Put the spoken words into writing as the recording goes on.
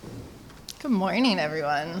Good morning,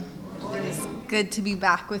 everyone. It's good to be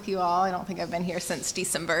back with you all. I don't think I've been here since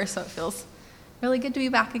December, so it feels really good to be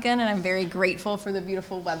back again, and I'm very grateful for the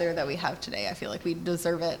beautiful weather that we have today. I feel like we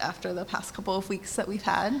deserve it after the past couple of weeks that we've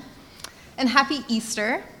had. And happy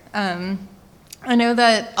Easter. I know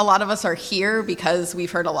that a lot of us are here because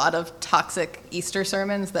we've heard a lot of toxic Easter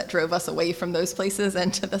sermons that drove us away from those places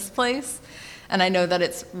into this place. And I know that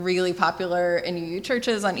it's really popular in UU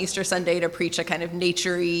churches on Easter Sunday to preach a kind of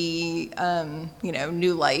nature-y,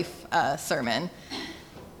 new life sermon.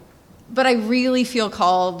 But I really feel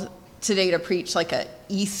called today to preach like an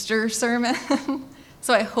Easter sermon.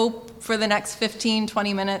 So I hope for the next 15,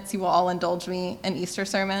 20 minutes, you will all indulge me in Easter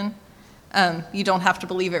sermon. You don't have to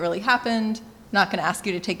believe it really happened. I'm not going to ask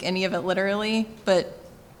you to take any of it literally, but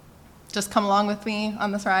just come along with me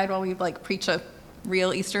on this ride while we preach a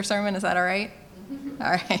real Easter sermon. Is that all right?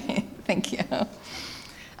 All right, thank you.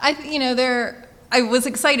 I was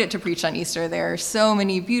excited to preach on Easter. There are so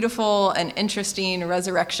many beautiful and interesting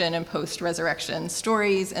resurrection and post-resurrection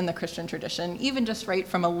stories in the Christian tradition, even just right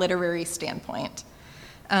from a literary standpoint.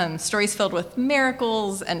 Stories filled with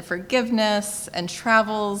miracles and forgiveness and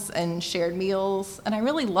travels and shared meals, and I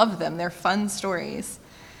really love them. They're fun stories.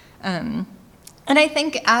 And I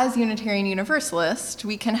think as Unitarian Universalists,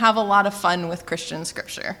 we can have a lot of fun with Christian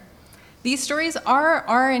scripture. These stories are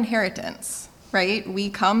our inheritance, right?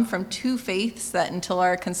 We come from two faiths that until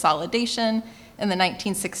our consolidation in the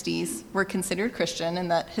 1960s were considered Christian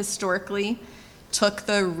and that historically took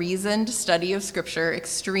the reasoned study of scripture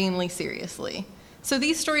extremely seriously. So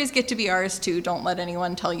these stories get to be ours too. Don't let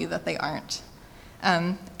anyone tell you that they aren't.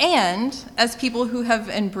 And as people who have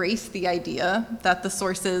embraced the idea that the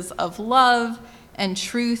sources of love and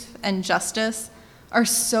truth and justice are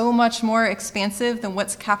so much more expansive than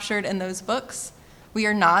what's captured in those books, we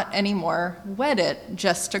are not anymore wedded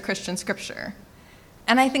just to Christian scripture.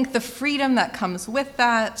 And I think the freedom that comes with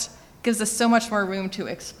that gives us so much more room to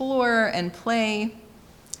explore and play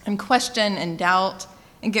and question and doubt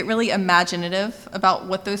and get really imaginative about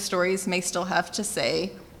what those stories may still have to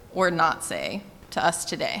say or not say to us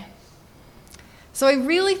today. So I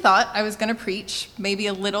really thought I was going to preach, maybe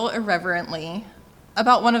a little irreverently,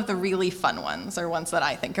 about one of the really fun ones, or ones that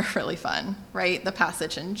I think are really fun, right? The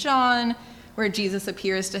passage in John where Jesus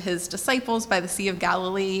appears to his disciples by the Sea of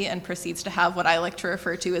Galilee and proceeds to have what I like to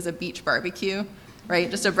refer to as a beach barbecue, right?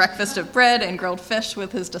 Just a breakfast of bread and grilled fish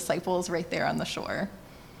with his disciples right there on the shore.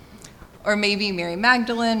 Or maybe Mary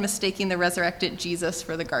Magdalene mistaking the resurrected Jesus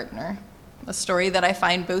for the gardener, a story that I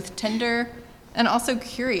find both tender and also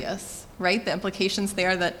curious, right? The implications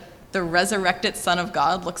there that the resurrected Son of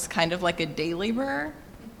God looks kind of like a day laborer.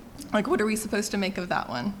 What are we supposed to make of that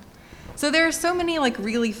one? So there are so many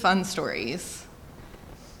really fun stories.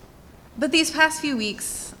 But these past few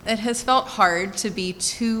weeks, it has felt hard to be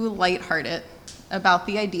too lighthearted about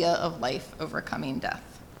the idea of life overcoming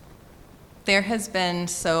death. There has been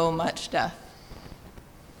so much death,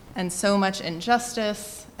 and so much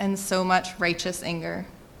injustice, and so much righteous anger.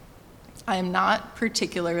 I am not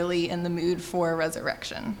particularly in the mood for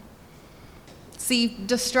resurrection. See,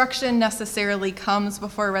 destruction necessarily comes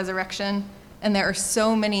before resurrection, and there are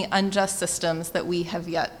so many unjust systems that we have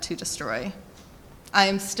yet to destroy. I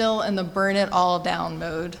am still in the burn it all down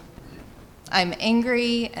mode. I'm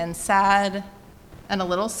angry and sad and a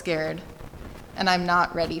little scared, and I'm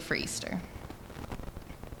not ready for Easter.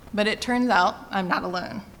 But it turns out I'm not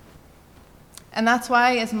alone. And that's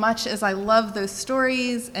why, as much as I love those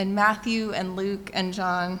stories and Matthew and Luke and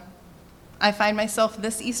John, I find myself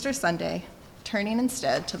this Easter Sunday turning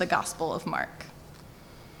instead to the Gospel of Mark.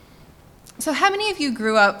 So how many of you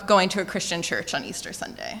grew up going to a Christian church on Easter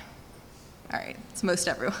Sunday? All right, it's most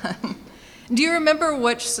everyone. Do you remember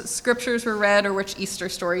which scriptures were read or which Easter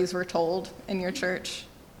stories were told in your church?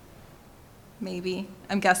 Maybe.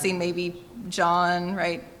 I'm guessing maybe John,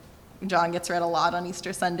 right? John gets read a lot on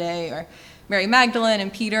Easter Sunday, or Mary Magdalene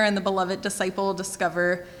and Peter and the beloved disciple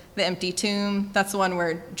discover the empty tomb. That's the one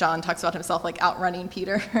where John talks about himself outrunning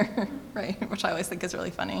Peter, right? Which I always think is really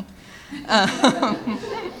funny.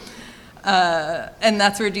 And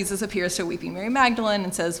that's where Jesus appears to weeping Mary Magdalene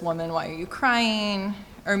and says, "Woman, why are you crying?"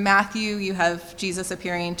 Or Matthew, you have Jesus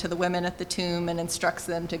appearing to the women at the tomb and instructs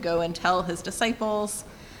them to go and tell his disciples.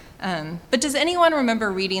 But does anyone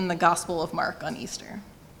remember reading the Gospel of Mark on Easter?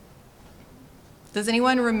 Does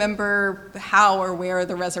anyone remember how or where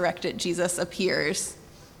the resurrected Jesus appears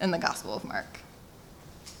in the Gospel of Mark?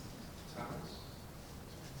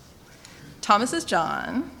 Thomas is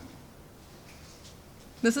John.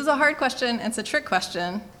 This is a hard question. It's a trick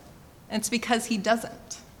question. It's because he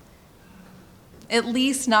doesn't. At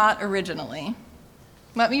least not originally.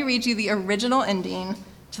 Let me read you the original ending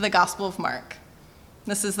to the Gospel of Mark.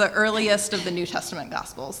 This is the earliest of the New Testament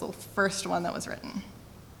Gospels, the first one that was written.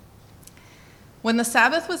 When the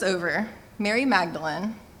Sabbath was over, Mary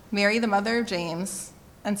Magdalene, Mary the mother of James,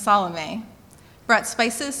 and Salome brought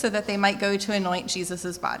spices so that they might go to anoint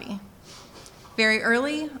Jesus' body. Very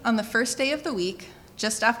early on the first day of the week,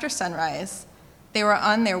 just after sunrise, they were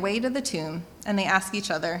on their way to the tomb, and they asked each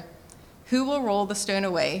other, "Who will roll the stone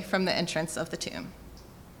away from the entrance of the tomb?"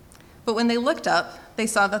 But when they looked up, they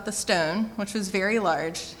saw that the stone, which was very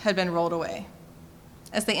large, had been rolled away.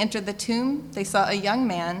 As they entered the tomb, they saw a young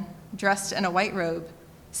man dressed in a white robe,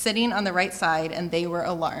 sitting on the right side, and they were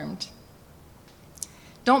alarmed.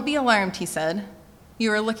 "Don't be alarmed," he said.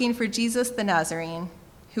 "You are looking for Jesus the Nazarene,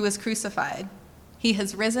 who was crucified. He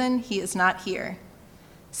has risen, he is not here.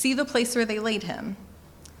 See the place where they laid him.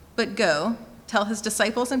 But go, tell his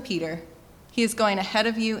disciples and Peter, he is going ahead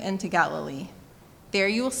of you into Galilee. There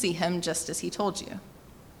you will see him just as he told you."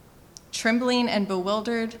 Trembling and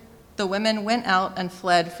bewildered, the women went out and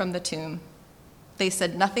fled from the tomb. They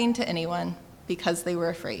said nothing to anyone because they were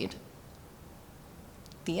afraid.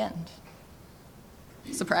 The end.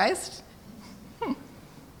 Surprised?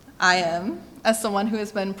 I am, as someone who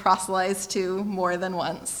has been proselytized to more than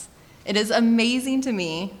once. It is amazing to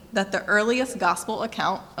me that the earliest gospel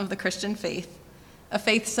account of the Christian faith, a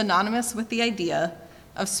faith synonymous with the idea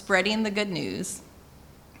of spreading the good news,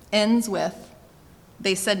 ends with,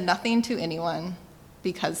 "They said nothing to anyone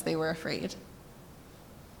because they were afraid."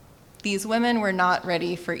 These women were not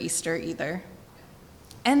ready for Easter either.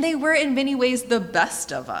 And they were in many ways the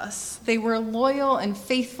best of us. They were loyal and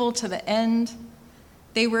faithful to the end.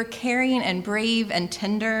 They were caring and brave and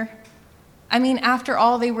tender. I mean, after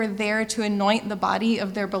all, they were there to anoint the body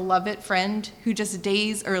of their beloved friend who just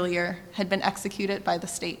days earlier had been executed by the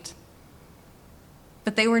state.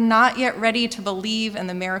 But they were not yet ready to believe in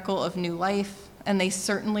the miracle of new life, and they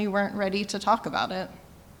certainly weren't ready to talk about it.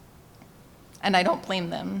 And I don't blame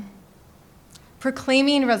them.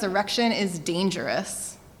 Proclaiming resurrection is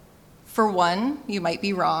dangerous. For one, you might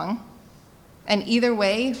be wrong. And either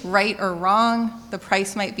way, right or wrong, the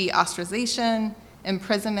price might be ostracization,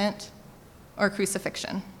 imprisonment, or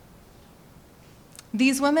crucifixion.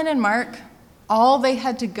 These women in Mark, all they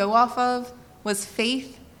had to go off of was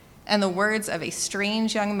faith and the words of a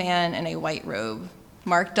strange young man in a white robe.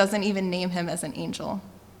 Mark doesn't even name him as an angel.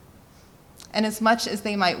 And as much as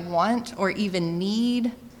they might want or even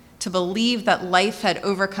need to believe that life had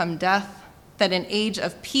overcome death, that an age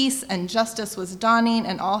of peace and justice was dawning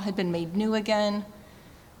and all had been made new again,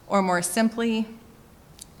 or more simply,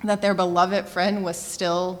 that their beloved friend was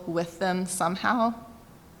still with them somehow,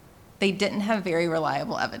 they didn't have very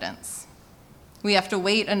reliable evidence. We have to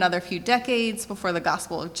wait another few decades before the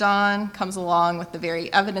Gospel of John comes along with the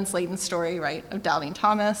very evidence-laden story, right, of doubting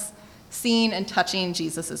Thomas, seeing and touching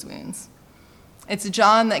Jesus' wounds. It's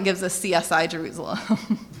John that gives us CSI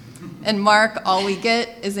Jerusalem. In Mark, all we get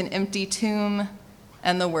is an empty tomb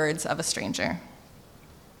and the words of a stranger.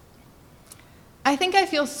 I think I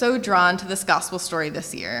feel so drawn to this gospel story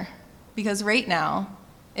this year because right now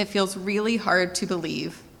it feels really hard to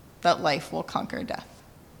believe that life will conquer death,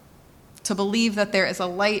 to believe that there is a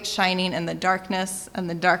light shining in the darkness and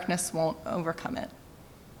the darkness won't overcome it.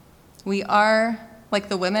 We are, like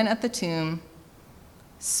the women at the tomb,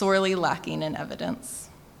 sorely lacking in evidence.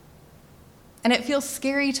 And it feels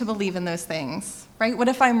scary to believe in those things, right? What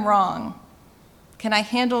if I'm wrong? Can I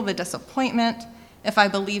handle the disappointment if I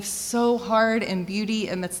believe so hard in beauty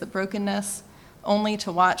amidst the brokenness, only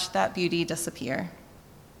to watch that beauty disappear?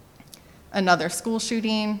 Another school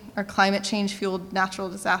shooting or climate change-fueled natural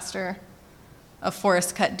disaster, a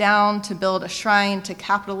forest cut down to build a shrine to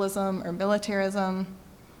capitalism or militarism,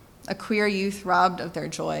 a queer youth robbed of their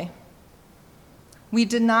joy. We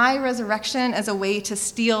deny resurrection as a way to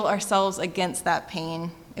steel ourselves against that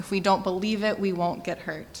pain. If we don't believe it, we won't get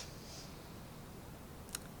hurt.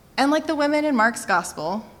 And like the women in Mark's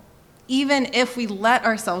gospel, even if we let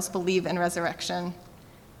ourselves believe in resurrection,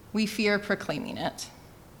 we fear proclaiming it.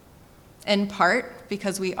 In part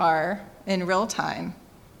because we are, in real time,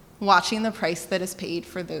 watching the price that is paid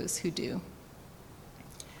for those who do.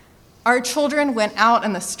 Our children went out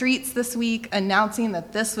in the streets this week announcing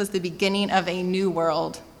that this was the beginning of a new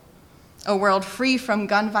world, a world free from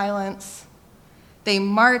gun violence. They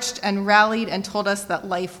marched and rallied and told us that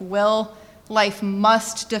life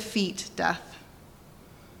must defeat death.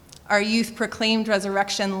 Our youth proclaimed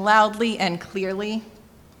resurrection loudly and clearly,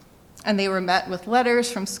 and they were met with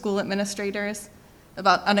letters from school administrators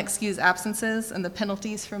about unexcused absences and the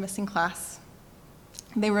penalties for missing class.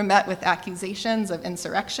 They were met with accusations of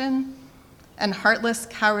insurrection and heartless,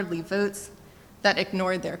 cowardly votes that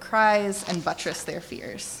ignored their cries and buttressed their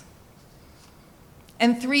fears.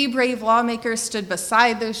 And 3 brave lawmakers stood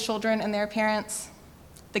beside those children and their parents,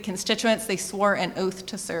 the constituents they swore an oath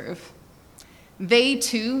to serve. They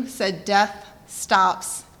too said death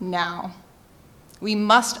stops now. We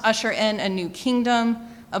must usher in a new kingdom,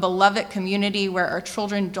 a beloved community where our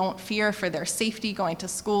children don't fear for their safety going to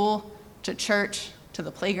school, to church, to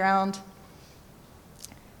the playground.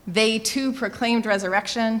 They too proclaimed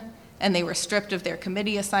resurrection, and they were stripped of their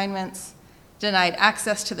committee assignments, denied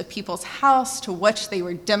access to the people's house to which they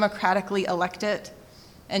were democratically elected.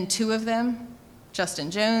 And 2 of them,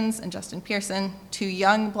 Justin Jones and Justin Pearson, 2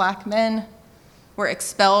 young Black men, were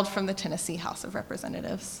expelled from the Tennessee House of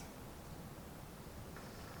Representatives.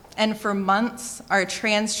 And for months, our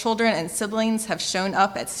trans children and siblings have shown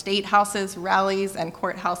up at state houses, rallies, and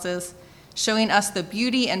courthouses, showing us the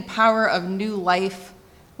beauty and power of new life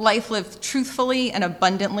lived truthfully and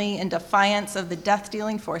abundantly in defiance of the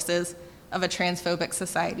death-dealing forces of a transphobic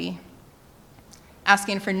society,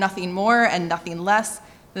 asking for nothing more and nothing less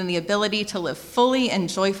than the ability to live fully and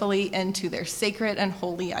joyfully into their sacred and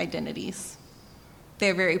holy identities.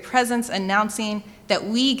 Their very presence announcing that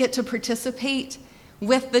we get to participate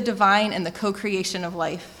with the divine in the co-creation of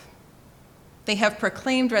life. They have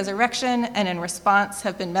proclaimed resurrection and in response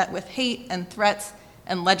have been met with hate and threats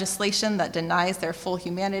and legislation that denies their full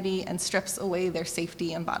humanity and strips away their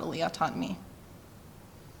safety and bodily autonomy.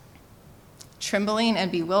 Trembling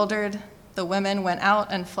and bewildered, the women went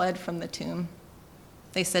out and fled from the tomb.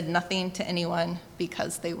 They said nothing to anyone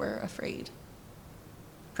because they were afraid.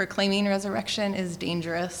 Proclaiming resurrection is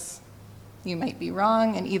dangerous. You might be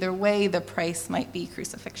wrong, and either way, the price might be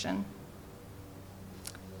crucifixion.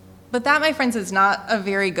 But that, my friends, is not a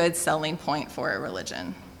very good selling point for a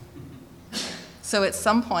religion. So at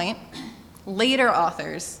some point, later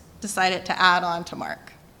authors decided to add on to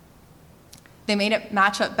Mark. They made it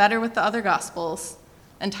match up better with the other Gospels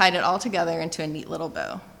and tied it all together into a neat little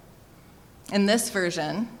bow. In this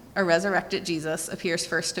version, a resurrected Jesus appears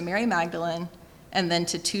first to Mary Magdalene, and then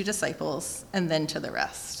to 2 disciples, and then to the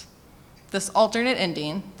rest. This alternate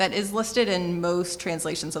ending, that is listed in most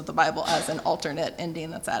translations of the Bible as an alternate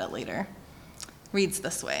ending that's added later, reads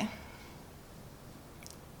this way.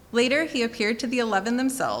 Later, he appeared to the 11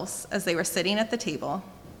 themselves as they were sitting at the table,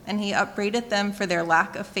 and he upbraided them for their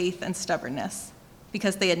lack of faith and stubbornness,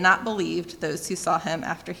 because they had not believed those who saw him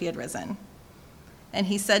after he had risen. And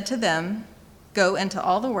he said to them, "Go into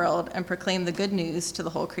all the world and proclaim the good news to the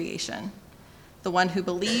whole creation. The one who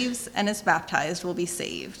believes and is baptized will be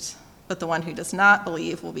saved, but the one who does not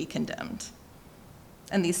believe will be condemned.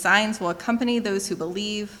 And these signs will accompany those who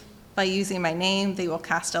believe. By using my name, they will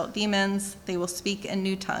cast out demons, they will speak in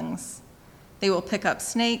new tongues. They will pick up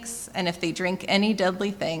snakes, and if they drink any deadly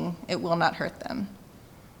thing, it will not hurt them.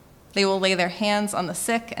 They will lay their hands on the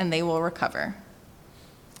sick, and they will recover."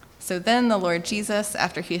 So then the Lord Jesus,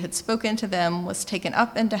 after he had spoken to them, was taken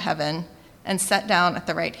up into heaven and sat down at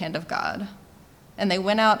the right hand of God. And they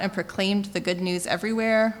went out and proclaimed the good news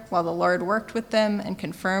everywhere, while the Lord worked with them and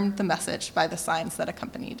confirmed the message by the signs that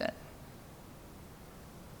accompanied it.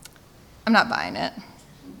 I'm not buying it.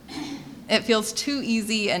 It feels too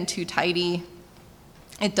easy and too tidy.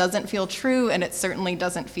 It doesn't feel true, and it certainly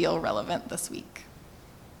doesn't feel relevant this week.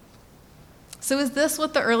 So is this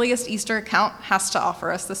what the earliest Easter account has to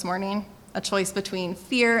offer us this morning? A choice between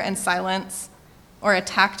fear and silence, or a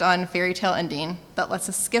tacked-on fairy tale ending that lets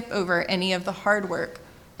us skip over any of the hard work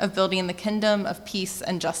of building the kingdom of peace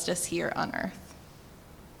and justice here on earth?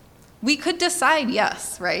 We could decide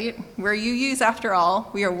yes, right? We're UUs after all.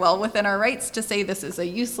 We are well within our rights to say this is a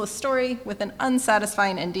useless story with an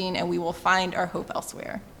unsatisfying ending, and we will find our hope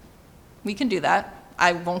elsewhere. We can do that.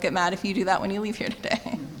 I won't get mad if you do that when you leave here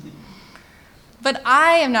today. But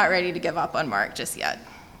I am not ready to give up on Mark just yet.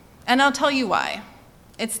 And I'll tell you why.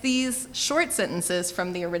 It's these short sentences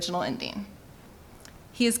from the original ending.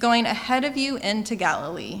 He is going ahead of you into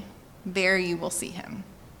Galilee. There you will see him.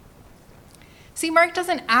 See, Mark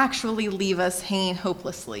doesn't actually leave us hanging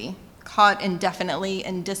hopelessly, caught indefinitely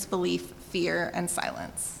in disbelief, fear, and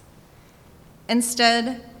silence.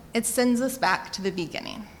 Instead, it sends us back to the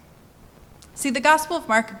beginning. See, the Gospel of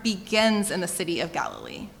Mark begins in the city of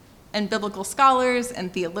Galilee, and biblical scholars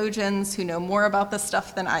and theologians who know more about this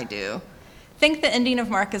stuff than I do think the ending of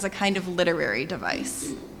Mark is a kind of literary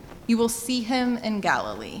device. You will see him in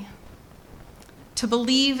Galilee. To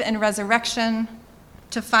believe in resurrection,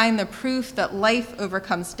 to find the proof that life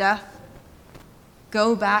overcomes death,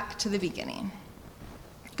 go back to the beginning.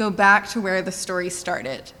 Go back to where the story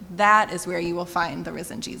started. That is where you will find the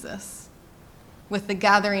risen Jesus. With the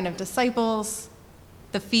gathering of disciples,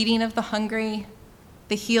 the feeding of the hungry,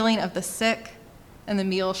 the healing of the sick, and the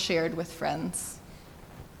meal shared with friends.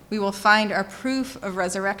 We will find our proof of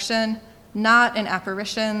resurrection not in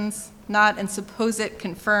apparitions, not in supposed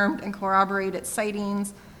confirmed and corroborated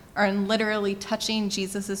sightings, or in literally touching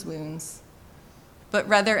Jesus' wounds, but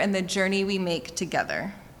rather in the journey we make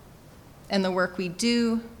together, in the work we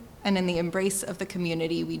do, and in the embrace of the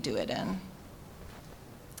community we do it in.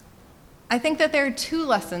 I think that there are two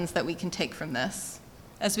lessons that we can take from this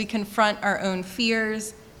as we confront our own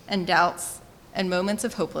fears and doubts and moments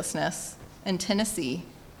of hopelessness in Tennessee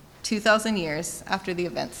 2,000 years after the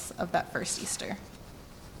events of that first Easter.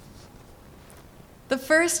 The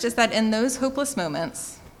first is that in those hopeless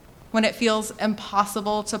moments, when it feels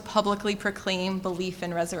impossible to publicly proclaim belief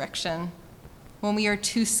in resurrection, when we are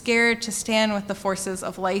too scared to stand with the forces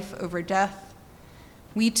of life over death,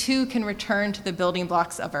 we too can return to the building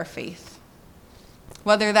blocks of our faith.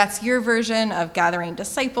 Whether that's your version of gathering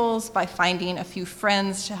disciples by finding a few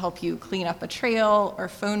friends to help you clean up a trail or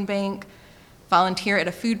phone bank, volunteer at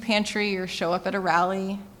a food pantry, or show up at a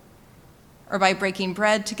rally, or by breaking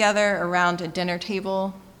bread together around a dinner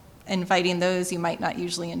table, inviting those you might not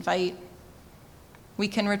usually invite, we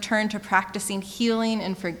can return to practicing healing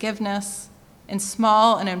and forgiveness in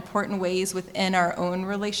small and important ways within our own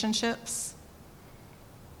relationships.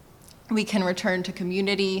 We can return to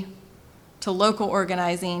community, to local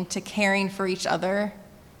organizing, to caring for each other.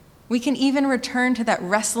 We can even return to that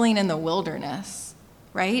wrestling in the wilderness,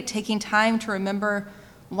 right? Taking time to remember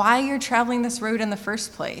why you're traveling this road in the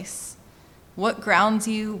first place. What grounds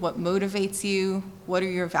you? What motivates you? What are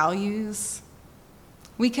your values?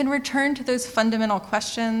 We can return to those fundamental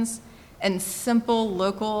questions and simple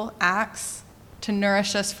local acts to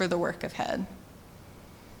nourish us for the work ahead.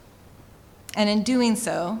 And in doing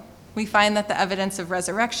so, we find that the evidence of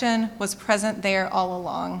resurrection was present there all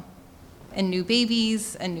along, in new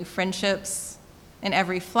babies and new friendships, in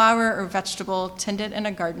every flower or vegetable tended in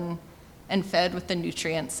a garden and fed with the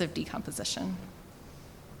nutrients of decomposition.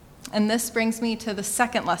 And this brings me to the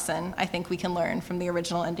second lesson I think we can learn from the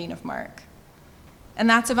original ending of Mark. And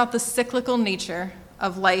that's about the cyclical nature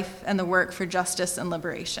of life and the work for justice and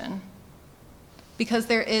liberation. Because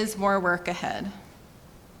there is more work ahead.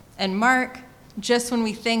 And Mark, just when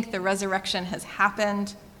we think the resurrection has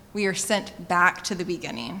happened, we are sent back to the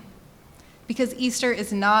beginning. Because Easter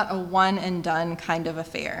is not a one and done kind of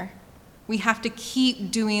affair. We have to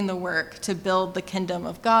keep doing the work to build the kingdom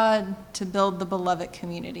of God, to build the beloved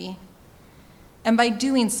community. And by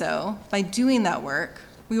doing so, by doing that work,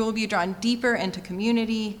 we will be drawn deeper into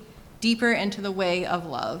community, deeper into the way of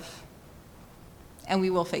love. And we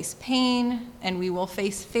will face pain, and we will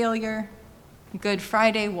face failure. Good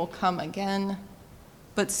Friday will come again,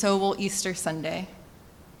 but so will Easter Sunday.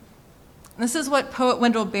 This is what poet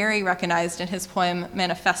Wendell Berry recognized in his poem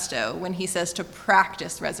Manifesto when he says to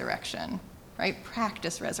practice resurrection, right?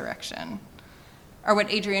 Practice resurrection. Or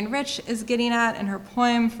what Adrienne Rich is getting at in her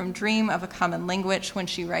poem From Dream of a Common Language when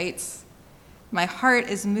she writes, "My heart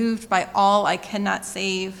is moved by all I cannot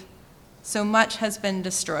save. So much has been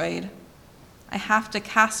destroyed. I have to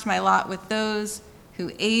cast my lot with those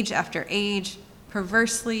who age after age,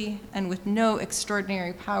 perversely and with no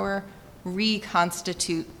extraordinary power,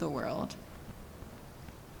 reconstitute the world."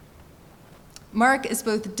 Mark is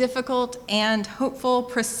both difficult and hopeful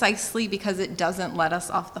precisely because it doesn't let us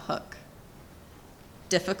off the hook.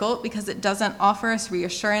 Difficult because it doesn't offer us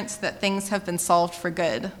reassurance that things have been solved for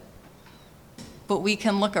good. But we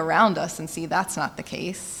can look around us and see that's not the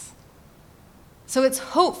case. So it's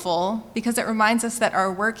hopeful because it reminds us that our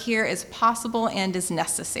work here is possible and is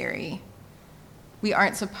necessary. We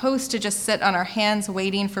aren't supposed to just sit on our hands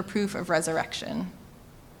waiting for proof of resurrection.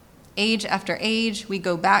 Age after age, we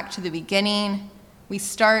go back to the beginning, we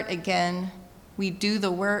start again, we do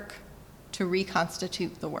the work to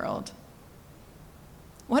reconstitute the world.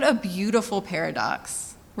 What a beautiful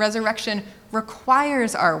paradox. Resurrection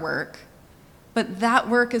requires our work, but that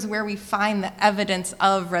work is where we find the evidence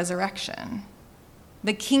of resurrection.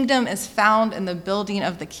 The kingdom is found in the building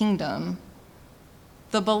of the kingdom.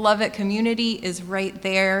 The beloved community is right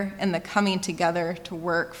there in the coming together to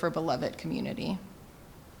work for beloved community.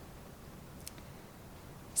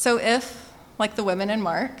 So if, like the women in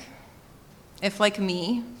Mark, if, like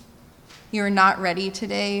me, you are not ready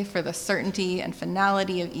today for the certainty and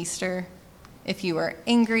finality of Easter, if you are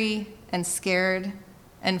angry and scared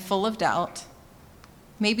and full of doubt,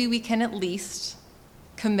 maybe we can at least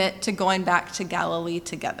commit to going back to Galilee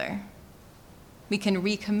together. We can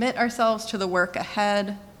recommit ourselves to the work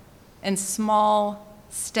ahead in small,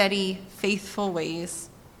 steady, faithful ways,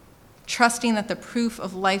 trusting that the proof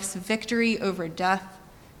of life's victory over death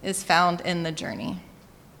is found in the journey.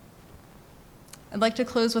 I'd like to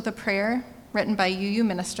close with a prayer written by UU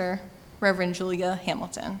minister, Reverend Julia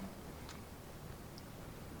Hamilton.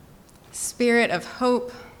 Spirit of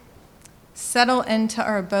hope, settle into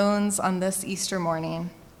our bones on this Easter morning.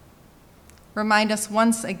 Remind us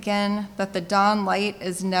once again that the dawn light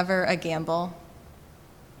is never a gamble.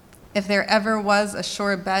 If there ever was a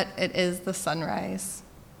sure bet, it is the sunrise.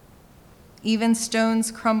 Even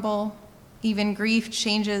stones crumble, even grief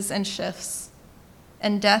changes and shifts,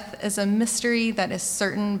 and death is a mystery that is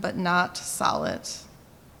certain but not solid.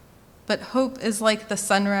 But hope is like the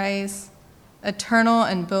sunrise, eternal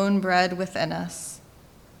and bone-bred within us.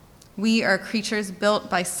 We are creatures built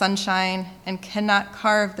by sunshine and cannot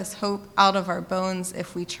carve this hope out of our bones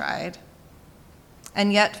if we tried.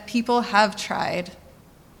 And yet people have tried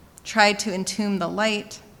to entomb the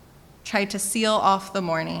light, tried to seal off the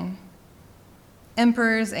morning.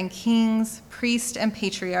 Emperors and kings, priests and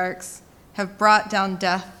patriarchs have brought down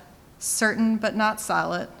death, certain but not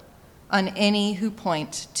solid, on any who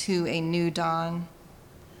point to a new dawn.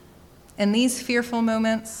 In these fearful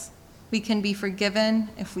moments, we can be forgiven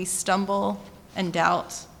if we stumble and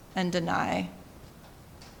doubt and deny.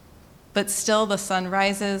 But still the sun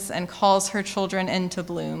rises and calls her children into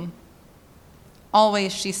bloom.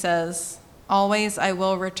 Always, she says, always I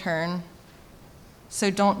will return.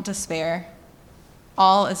 So don't despair.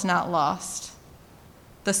 All is not lost.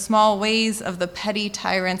 The small ways of the petty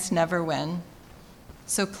tyrants never win.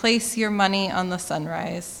 So place your money on the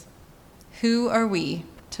sunrise. Who are we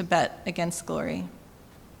to bet against glory?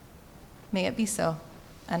 May it be so,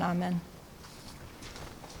 and amen.